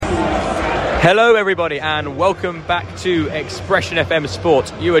Hello everybody and welcome back to Expression FM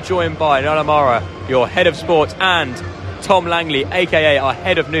Sport. You are joined by Niall, your head of sport, and Tom Langley, aka our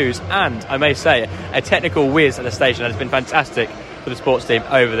head of news, and I may say a technical whiz at the station that has been fantastic for the sports team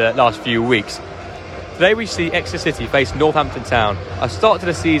over the last few weeks. Today we see Exeter City face Northampton Town, a start to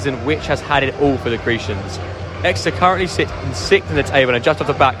the season which has had it all for the Grecians. Exeter currently sit in 6th in the table and just off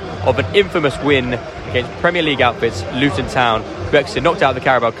the back of an infamous win against Premier League outfits Luton Town, who Exeter knocked out of the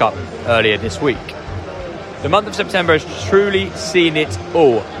Carabao Cup earlier this week. The month of September has truly seen it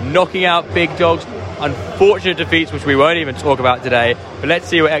all, knocking out big dogs, unfortunate defeats which we won't even talk about today, but let's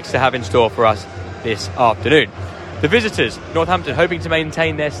see what Exeter have in store for us this afternoon. The visitors, Northampton, hoping to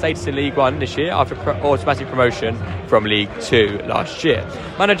maintain their status in League One this year after automatic promotion from League Two last year.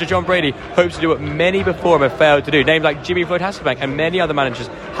 Manager John Brady hopes to do what many before him have failed to do. Names like Jimmy Floyd-Hasselbank and many other managers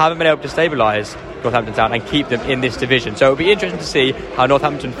haven't been able to stabilise Northampton Town and keep them in this division. So it'll be interesting to see how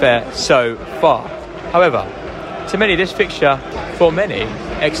Northampton fare so far. However, to many, this fixture, for many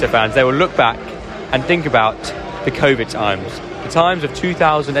Exeter fans, they will look back and think about the COVID times. The times of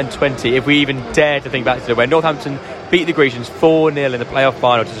 2020, if we even dare to think back to it, where Northampton beat the Grecians 4-0 in the playoff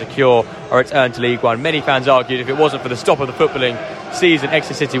final to secure a return to League One. Many fans argued if it wasn't for the stop of the footballing season,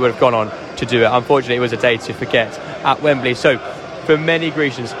 Exeter City would have gone on to do it. Unfortunately, it was a day to forget at Wembley. So for many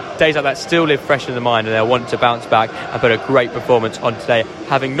Grecians, days like that still live fresh in the mind, and they'll want to bounce back and put a great performance on today,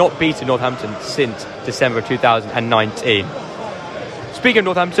 having not beaten Northampton since December 2019. Speaking of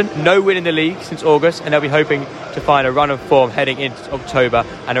Northampton, no win in the league since August, and they'll be hoping to find a run of form heading into October,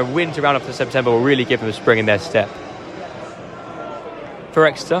 and a win to round off to September will really give them a spring in their step. For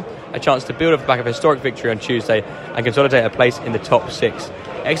Exeter, a chance to build off the back of a historic victory on Tuesday and consolidate a place in the top six.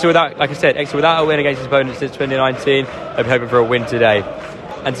 Exeter without a win against his opponents since 2019, they'll be hoping for a win today.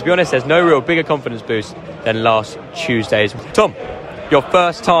 And to be honest, there's no real bigger confidence boost than last Tuesday's. Tom, your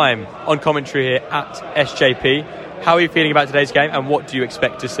first time on commentary here at SJP. How are you feeling about today's game and what do you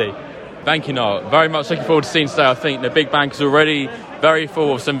expect to see? Thank you, Niall. Very much looking forward to seeing today. I think the Big Bank is already very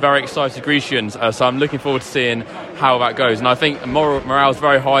full of some very excited Grecians, so I'm looking forward to seeing how that goes. And I think morale is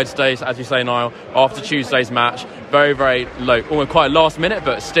very high today, as you say, Niall, after Tuesday's match. Very, very low. Almost quite last minute,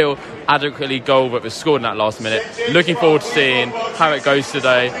 but still adequately goal that was scored in that last minute. Looking forward to seeing how it goes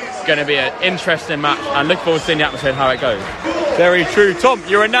today. It's going to be an interesting match, and looking forward to seeing the atmosphere and how it goes. Very true. Tom,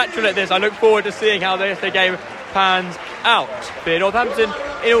 you're a natural at this. I look forward to seeing how the game pans out. For Northampton,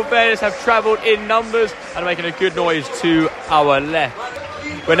 in all fairness, have travelled in numbers and are making a good noise to our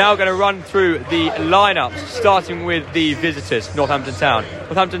left. We're now going to run through the lineups, starting with the visitors, Northampton Town.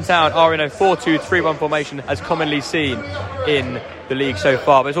 Northampton Town are in a 4-2-3-1 formation as commonly seen in the league so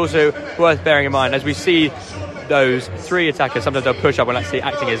far, but it's also worth bearing in mind as we see those three attackers, sometimes they'll push up and actually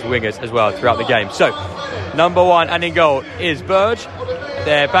acting as wingers as well throughout the game. So, number one and in goal is Burge.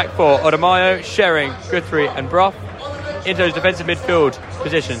 They're back four, Odemayo, Shering, Guthrie and Brough. Into those defensive midfield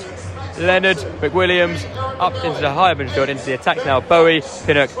positions, Leonard, McWilliams, up into the higher midfield, into the attack now, Bowie,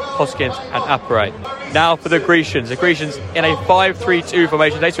 Pinnock, Hoskins and Apparay. Now for the Grecians. The Grecians in a 5-3-2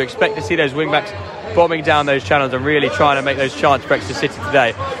 formation today, so expect to see those wing-backs bombing down those channels and really trying to make those chances for Exeter City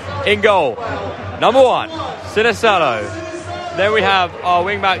today. In goal, number one, Sinisalo. Then we have our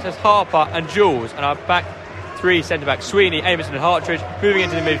wing-backs as Harper and Jules, and our back three centre-backs, Sweeney, Amison and Hartridge. Moving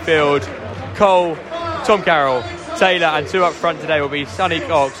into the midfield, Cole, Tom Carroll, Taylor, and two up front today will be Sonny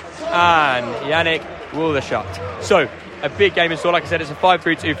Cox and Yannick Wooldershut. So, a big game in store. Like I said, it's a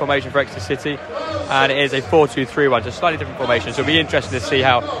 5-3-2 formation for Exeter City, and it is a 4-2-3-1, just slightly different formation. So it'll be interesting to see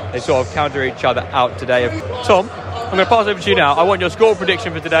how they sort of counter each other out today. Tom, I'm going to pass over to you now. I want your score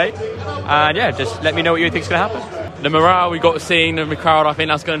prediction for today, and yeah, just let me know what you think is going to happen. The morale we got seeing in the crowd, I think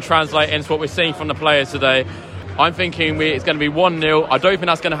that's going to translate into what we're seeing from the players today. I'm thinking it's going to be 1-0. I don't think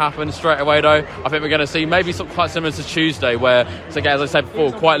that's going to happen straight away, though. I think we're going to see maybe something quite similar to Tuesday, where, so again, as I said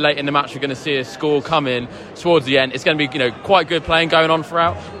before, quite late in the match, we're going to see a score come in towards the end. It's going to be, quite good playing going on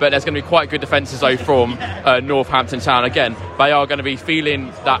throughout, but there's going to be quite good defences, though, from Northampton Town. Again, they are going to be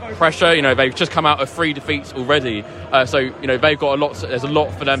feeling that pressure. They've just come out of 3 defeats already, so they've got a lot. There's a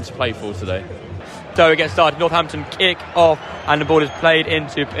lot for them to play for today. So it gets started. Northampton kick off, and the ball is played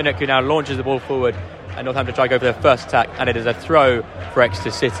into Pinnock, who now launches the ball forward. And Northampton try to go for their first attack, and it is a throw for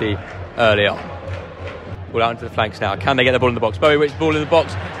Exeter City early on. Ball out into the flanks now. Can they get the ball in the box? Bowie Witt's ball in the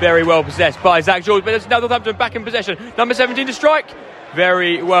box. Very well possessed by Zach George, but it's now Northampton back in possession. Number 17 to strike.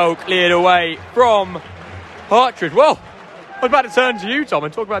 Very well cleared away from Hartridge. Well, I was about to turn to you, Tom,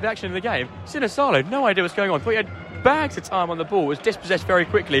 and talk about the action of the game. Sinisalo, no idea what's going on. Thought he had bags of time on the ball. Was dispossessed very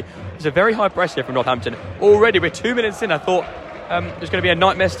quickly. There's a very high press here from Northampton. Already, we're 2 minutes in. I thought It's going to be a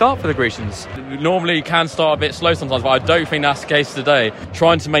nightmare start for the Grecians. Normally can start a bit slow sometimes, but I don't think that's the case today.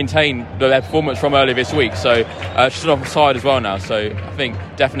 Trying to maintain their performance from earlier this week, so she's offside as well now, so I think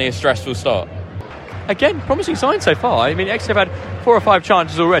definitely a stressful start. Again, promising signs so far. I mean, Exeter have had 4 or 5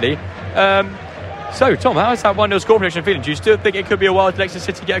 chances already. So, Tom, how is that 1-0 score prediction feeling? Do you still think it could be a while till Exeter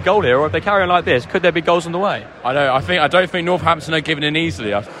City get a goal here, or if they carry on like this, could there be goals on the way? I don't think Northampton are giving in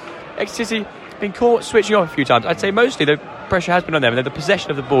easily. Exeter City been caught switching off a few times. I'd say mostly the pressure has been on them, and the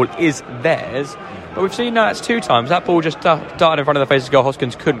possession of the ball is theirs. But we've seen now that's 2 times. That ball just darted in front of the face of goal.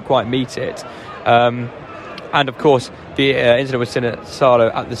 Hoskins couldn't quite meet it. And of course, the incident with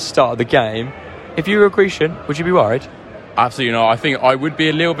Sinisalo at the start of the game. If you were a Grecian, would you be worried? Absolutely not. I think I would be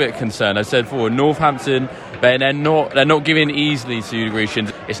a little bit concerned. I said before, Northampton, they're not giving easily to the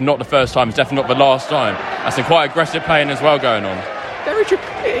Grecians. It's not the first time. It's definitely not the last time. That's some quite aggressive playing as well going on. Very true.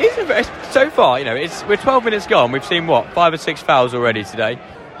 So far, we're 12 minutes gone. We've seen 5 or 6 fouls already today.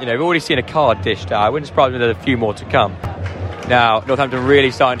 We've already seen a card dished out. I wouldn't surprise me if there's a few more to come. Now, Northampton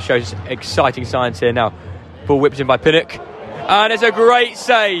really starting to show some exciting signs here now. Ball whipped in by Pinnock, and it's a great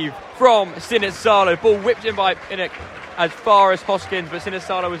save from Sinisalo. Ball whipped in by Pinnock as far as Hoskins, but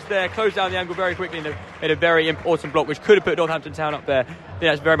Sinisalo was there, closed down the angle very quickly in a very important block, which could have put Northampton Town up there. I think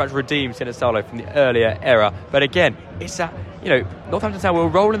that's very much redeemed Sinisalo from the earlier error. But again, it's that, Northampton Town were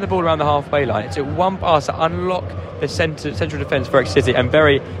rolling the ball around the halfway line. It took one pass to unlock the central defence for Exeter City and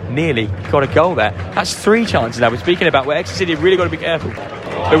very nearly got a goal there. That's 3 chances now. We're speaking about where Exeter City really got to be careful.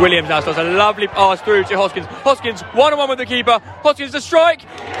 But Williams now starts a lovely pass through to Hoskins. Hoskins, 1-on-1 with the keeper. Hoskins to strike.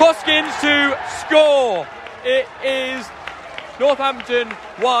 Hoskins to score. It is Northampton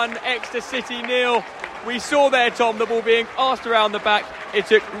 1, Exeter City 0. We saw there, Tom, the ball being asked around the back. It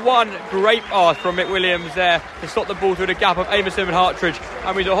took one great pass from Mick Williams there to stop the ball through the gap of Amerson and Hartridge.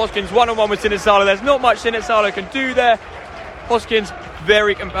 And we saw Hoskins 1-on-1 with Sinisalo. There's not much Sinisalo can do there. Hoskins,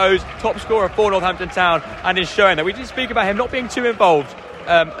 very composed, top scorer for Northampton Town, and is showing that. We did speak about him not being too involved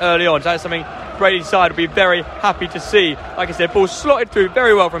early on, so that's something Brady's side will be very happy to see. Like I said, ball slotted through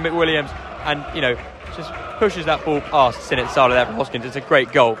very well from Mick Williams, and just pushes that ball past Sinisalo there from Hoskins. It's a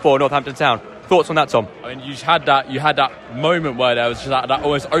great goal for Northampton Town. Thoughts on that, Tom? I mean, you had that moment where there was just that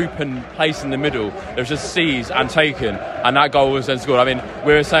almost open place in the middle. It was just seized and taken, and that goal was then scored. I mean,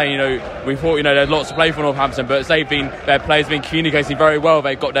 we were saying, we thought, there's lots to play for Northampton, but their players have been communicating very well.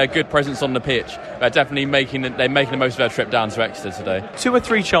 They've got their good presence on the pitch. They're definitely making the most of their trip down to Exeter today. 2 or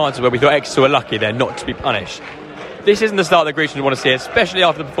 3 chances where we thought Exeter were lucky there not to be punished. This isn't the start the Grecians want to see, especially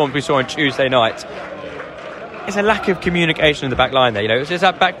after the performance we saw on Tuesday night. It's a lack of communication in the back line there. It's just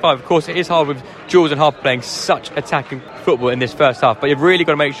that back 5. Of course, it is hard with Jules and Harper playing such attacking football in this first half, but you've really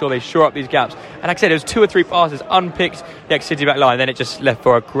got to make sure they shore up these gaps. And like I said, there was 2 or 3 passes unpicked the Exeter City back line, then it just left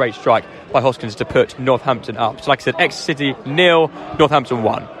for a great strike by Hoskins to put Northampton up. So like I said, Exeter City 0, Northampton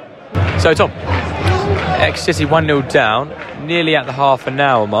 1. So Tom, Exeter City 1-0 down, nearly at the half an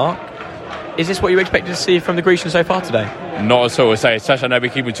hour mark. Is this what you expected to see from the Grecians so far today? Not at all. I know we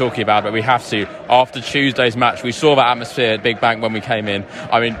keep talking about it, but we have to. After Tuesday's match, we saw that atmosphere at Big Bank when we came in.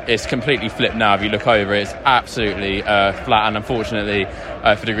 I mean, it's completely flipped now. If you look over, it's absolutely flat, and unfortunately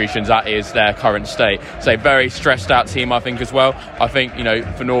for the Grecians, that is their current state. It's a very stressed out team, I think, as well. I think,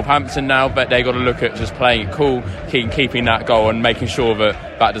 for Northampton now, but they've got to look at just playing it cool, keeping that goal and making sure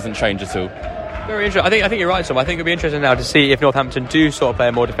that doesn't change at all. Very interesting. I think you're right, Tom. I think it'll be interesting now to see if Northampton do sort of play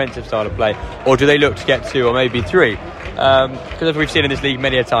a more defensive style of play, or do they look to get 2 or maybe 3? Because as we've seen in this league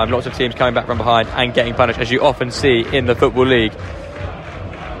many a time, lots of teams coming back from behind and getting punished, as you often see in the Football League.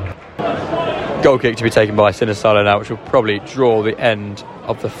 Goal kick to be taken by Sinisalo now, which will probably draw the end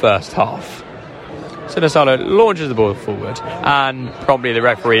of the first half. Sinisalo launches the ball forward, and promptly the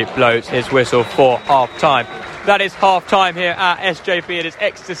referee blows his whistle for half-time. That is half-time here at SJP. It is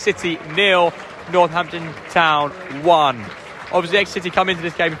Exeter City 0, Northampton Town 1. Obviously, Exeter City come into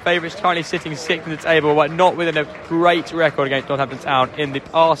this game favourites, currently sitting 6th in the table, but not within a great record against Northampton Town in the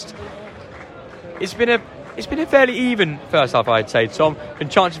past. It's been a fairly even first half, I'd say, Tom. And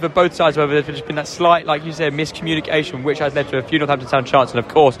chances for both sides, however, there's just been that slight, like you said, miscommunication, which has led to a few Northampton Town chances. And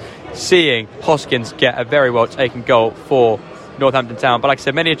of course, seeing Hoskins get a very well taken goal for Northampton Town. But like I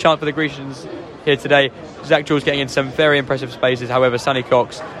said, many a chance for the Grecians here today. Zach Jules getting in some very impressive spaces. However, Sonny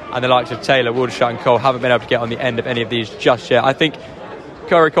Cox and the likes of Taylor, Woodshut and Cole haven't been able to get on the end of any of these just yet. I think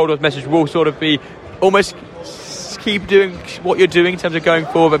Corey Caldwell's message will sort of be almost keep doing what you're doing in terms of going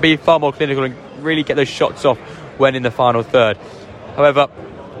forward, but be far more clinical and really get those shots off when in the final third. However,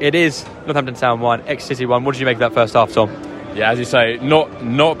 it is Northampton Town 1, Exeter City 1. What did you make of that first half, Tom? Yeah, as you say,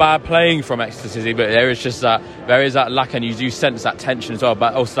 not bad playing from Exeter City, but there is that lack, and you do sense that tension as well,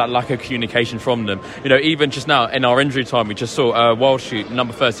 but also that lack of communication from them. Even just now in our injury time, we just saw Wildshoot,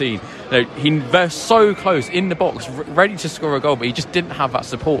 number 13. They're so close in the box, ready to score a goal, but he just didn't have that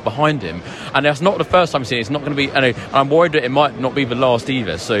support behind him. And that's not the first time we've seen it. It's not going to be. And I'm worried that it might not be the last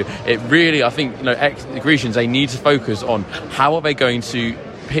either. So it really, I think, the Grecians, they need to focus on how are they going to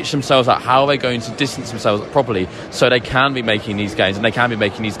pitch themselves out, how are they going to distance themselves properly so they can be making these games and they can be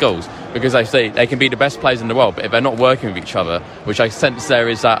making these goals, because they say they can be the best players in the world, but if they're not working with each other, which I sense there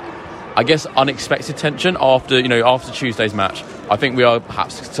is that, I guess, unexpected tension after Tuesday's match. I think we are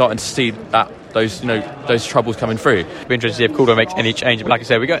perhaps starting to see that those troubles coming through. It'll be interesting to see if Caldwell makes any change, but like I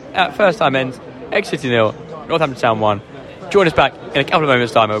said, we got at first time ends Exeter City 0, Northampton Town 1. Join us back in a couple of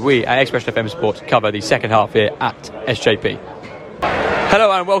moments time where we at Expression FM Sports cover the second half here at SJP. Hello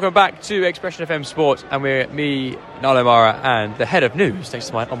and welcome back to Expression FM Sports, and we're me, Niall O'Mara, and the head of news next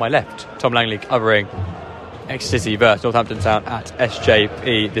to on my left, Tom Langley, covering Exeter City versus Northampton Town at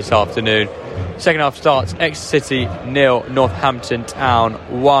SJP this afternoon. Second half starts, Exeter City 0, Northampton Town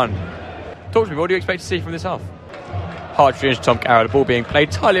 1. Talk to me, what do you expect to see from this half? Hartridge and Tom Carroll, the ball being played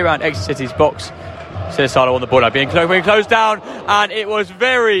tightly around Exeter City's box. Sinisalo on the ball now, being closed down, and it was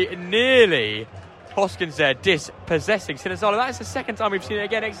very nearly Hoskins there dispossessing Sinisalo. That is the second time we've seen it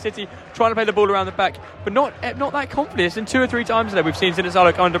again. Exeter City trying to play the ball around the back, but not that confident. It's in 2 or 3 times there we've seen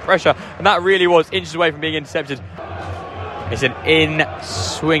Sinisalo come under pressure, and that really was inches away from being intercepted. It's an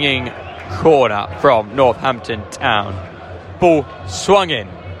in-swinging corner from Northampton Town. Ball swung in,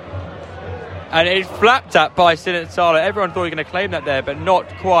 and it's flapped at by Sinisalo. Everyone thought he was going to claim that there, but not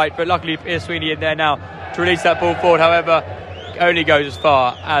quite. But luckily, Pierce Sweeney in there now to release that ball forward. However, only goes as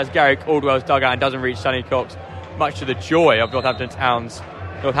far as Gary Caldwell's dugout and doesn't reach Sonny Cox, much to the joy of Northampton Town's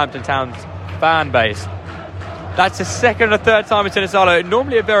fan base. That's the second or third time with Sinisalo.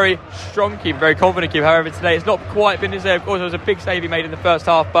 Normally a very strong keeper, very confident keeper. However, today it's not quite been his day. Of course, there was a big save he made in the first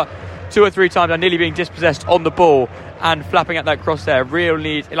half, but 2 or 3 times and nearly being dispossessed on the ball and flapping at that cross there. Real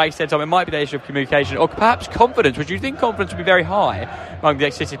need, like you said, Tom, it might be the issue of communication or perhaps confidence, which you think confidence would be very high among the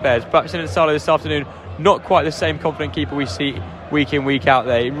Exeter City players. But Sinisalo this afternoon, not quite the same confident keeper we see week in, week out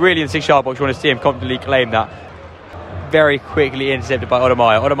there. Really in the 6-yard box, you want to see him confidently claim that. Very quickly intercepted by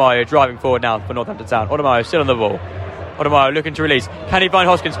Odomayo. Odomayo driving forward now for Northampton Town. Odomayo still on the ball. Odomayo looking to release. Can he find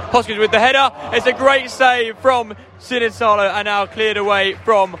Hoskins? Hoskins with the header. It's a great save from Sinisalo and now cleared away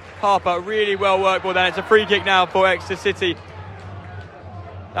from Harper. Really well worked ball then. It's a free kick now for Exeter City.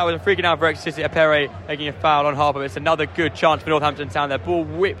 That was a free kick now for Exeter City. Apere making a foul on Harper. But it's another good chance for Northampton Town. Their ball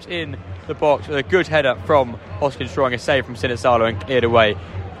whipped in the box with a good header from Hoskins, drawing a save from Sinisalo and cleared away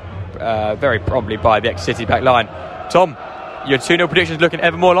very promptly by the Exeter City back line. Tom, your 2-0 predictions looking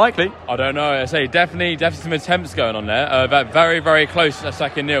ever more likely. I don't know. I say definitely some attempts going on there. That very, very close a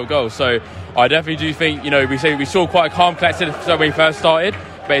second nil goal. So I definitely do think, we saw quite a calm collected when we first started.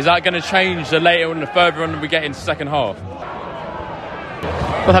 But is that going to change the later and the further on we get into the second half?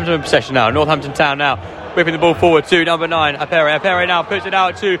 Northampton in possession now. Northampton Town now whipping the ball forward to number 9, Apere. Apere now puts it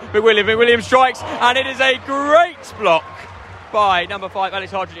out to McWilliam. McWilliam strikes, and it is a great block by number 5,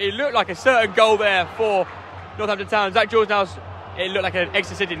 Alex Hartridge. It looked like a certain goal there for Northampton Town. Zach George now, it looked like an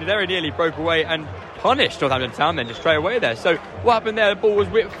Exeter City very nearly broke away and punished Northampton Town then just straight away there. So what happened there? The ball was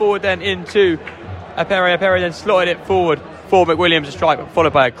whipped forward then into Apere. Apere then slotted it forward for McWilliams to strike,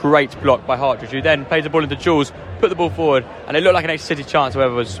 followed by a great block by Hartridge, who then plays the ball into Jules, put the ball forward, and it looked like an Exeter City chance,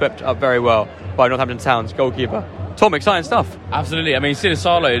 however, was swept up very well by Northampton Town's goalkeeper. Tom, exciting stuff. Absolutely. I mean,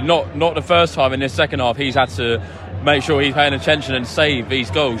 Sinisalo, not the first time in this second half he's had to make sure he's paying attention and save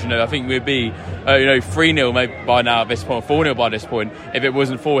these goals. I think we'd be 3-0 maybe by now at this point, 4-0 by this point, if it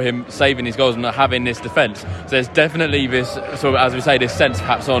wasn't for him saving these goals and not having this defence. So there's definitely this sort of, as we say, this sense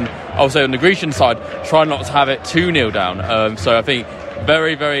perhaps also on the Grecian side, trying not to have it 2-0 down. So I think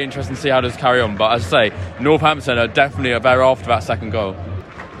very, very interesting to see how this carry on. But as I say, Northampton are definitely very after that second goal.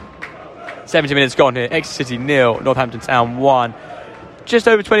 70 minutes gone here. Exeter City 0, Northampton Town 1. Just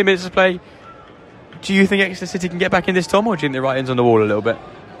over 20 minutes to play. Do you think Exeter City can get back in this, Tom, or do you think the writing's on the wall a little bit?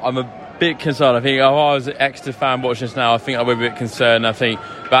 I'm a bit concerned. I think if I was an Exeter fan watching this now, I think I would be a bit concerned. I think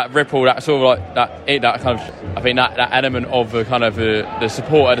that ripple, that sort of like that kind of, I think that element of the kind of the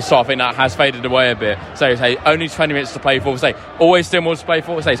support at the start, I think that has faded away a bit. So say only 20 minutes to play for. Say always still more to play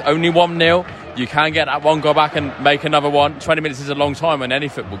for. Say it's only 1-0. You can get that one, go back and make another one. 20 minutes is a long time in any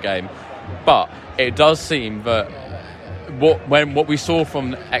football game, but it does seem that what we saw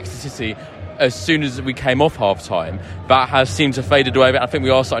from Exeter City, as soon as we came off half-time, that has seemed to fade away a bit. I think we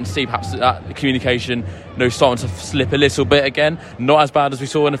are starting to see perhaps that communication starting to slip a little bit again. Not as bad as we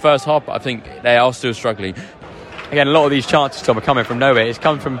saw in the first half, but I think they are still struggling. again, a lot of these chances, Tom, are coming from nowhere. It's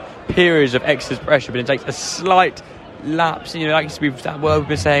come from periods of Exeter's pressure, but it takes a slight lapse, like we've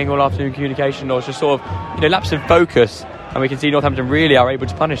been saying all afternoon, communication, or it's just sort of, lapse in focus, and we can see Northampton really are able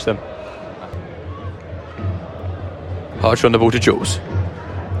to punish them. Archer on the ball to Jules.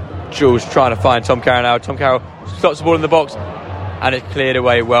 Jules trying to find Tom Carroll now. Tom Carroll slots the ball in the box, and it's cleared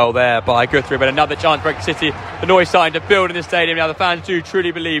away well there by Guthrie. But another chance for Exeter City. The noise starting to build in the stadium now. The fans do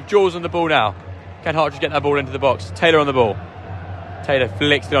truly believe. Jules on the ball now. Can Hartridge get that ball into the box? Taylor on the ball. Taylor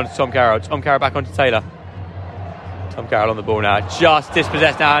flicks it onto Tom Carroll. Tom Carroll back onto Taylor. Tom Carroll on the ball now. Just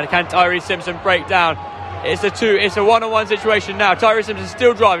dispossessed now. And can Tyree Simpson break down? It's a one-on-one situation now. Tyree Simpson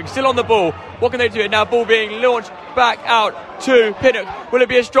still driving, still on the ball. What can they do? Now ball being launched back out to Pinnock. Will it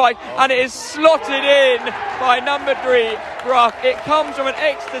be a strike? And it is slotted in by number 3, Bruff. It comes from an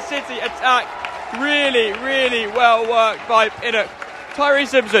Exeter City attack. Really, really well worked by Pinnock. Tyree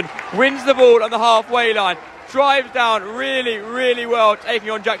Simpson wins the ball on the halfway line. Drives down really, really well,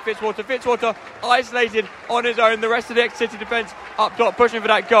 taking on Jack Fitzwater. Fitzwater isolated on his own. The rest of the Exeter City defence up top, pushing for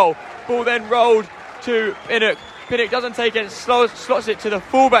that goal. Ball then rolled to Pinnock. Pinnock doesn't take it, slots it to the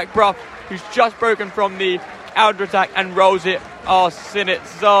fullback Bruff, who's just broken from the outer attack and rolls it. Arsenet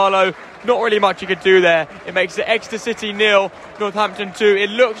Zalo. Not really much you could do there. It makes it Exeter City 0, Northampton 2. It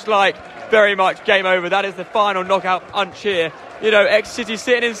looks like very much game over. That is the final knockout punch here. Exeter City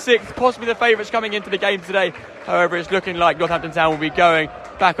sitting in 6th, possibly the favourites coming into the game today. However, it's looking like Northampton Town will be going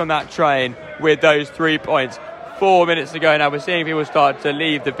back on that train with those 3 points. 4 minutes to go now. We're seeing people start to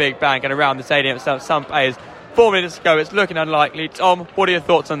leave the big bank and around the stadium. Some players. 4 minutes to go. It's looking unlikely. Tom, what are your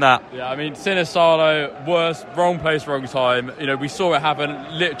thoughts on that? Yeah, Sinisalo, worst, wrong place, wrong time. We saw it happen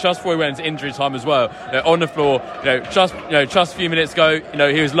just before we went into injury time as well. On the floor, just a few minutes ago,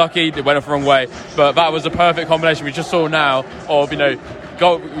 he was lucky. It went off the wrong way, but that was a perfect combination. We just saw now of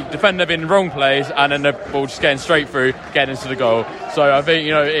goal, defender being in the wrong place and then the ball just getting straight through, getting into the goal. So I think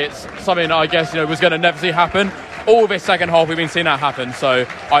it's something that I guess was going to never see happen. All this second half we've been seeing that happen, so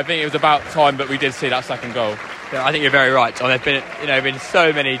I think it was about time that we did see that second goal. Yeah, I think you're very right, Tom. There's been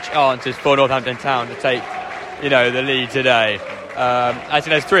so many chances for Northampton Town to take the lead today. Actually,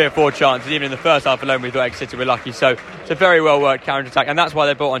 there's 3 or 4 chances. Even in the first half alone, we thought Exeter were lucky. So it's a very well worked counter attack, and that's why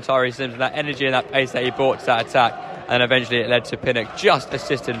they brought on Tyree Simpson. That energy and that pace that he brought to that attack, and eventually it led to Pinnock just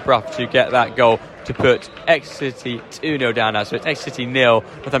assisting Bruff to get that goal to put Exeter City 2-0 down now. So it's Exeter City 0,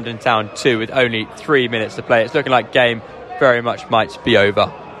 Northampton Town 2 with only 3 minutes to play. It's looking like game very much might be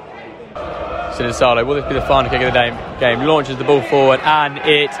over. Sinisalo, will this be the final kick of the game? Launches the ball forward, and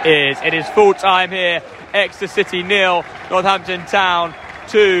it is. It is full time here. Exeter City 0, Northampton Town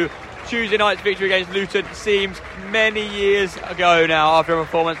 2. Tuesday night's victory against Luton seems many years ago now. After a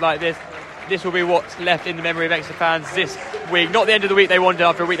performance like this, this will be what's left in the memory of Exeter fans this week. Not the end of the week they wanted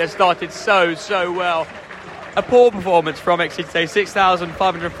after a week that started so well. A poor performance from Exeter today.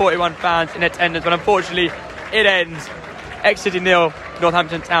 6,541 fans in attendance, but unfortunately it ends. Exeter 0,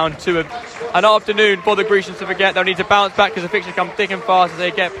 Northampton Town 2. An afternoon for the Grecians to forget. They'll need to bounce back because the fixtures come thick and fast as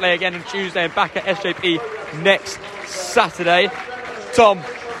they play again on Tuesday and back at SJP next Saturday. Tom,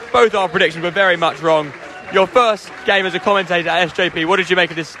 both our predictions were very much wrong. Your first game as a commentator at SJP, what did you make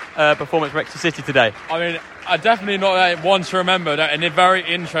of this performance from Exeter City today? I definitely not one to remember, and a very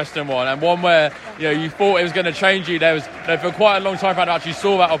interesting one, and one where you thought it was going to change you. There was for quite a long time, I actually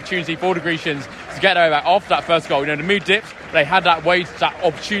saw that opportunity for the Grecians to get over after that first goal. The mood dipped. They had that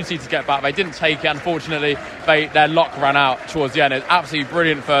opportunity to get back. They didn't take it. Unfortunately, their luck ran out towards the end. It's absolutely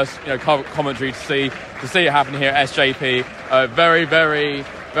brilliant first commentary to see it happen here at SJP. Very, very,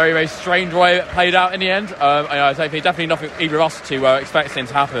 very, very strange way it played out in the end. I think definitely nothing either of us two were expecting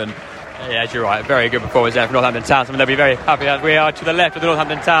to happen. Yeah, you're right. Very good performance there for Northampton Town. They'll be very happy as we are to the left of the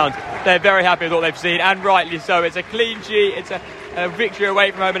Northampton Towns. They're very happy with what they've seen, and rightly so. It's a clean sheet. It's a victory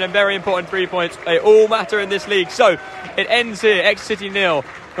away from home and a very important 3 points. They all matter in this league. So it ends here. Exeter City 0,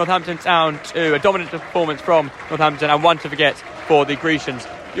 Northampton Town 2. A dominant performance from Northampton and one to forget for the Grecians.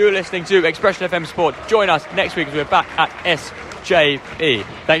 You're listening to Expression FM Sport. Join us next week as we're back at SJP.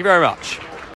 Thank you very much.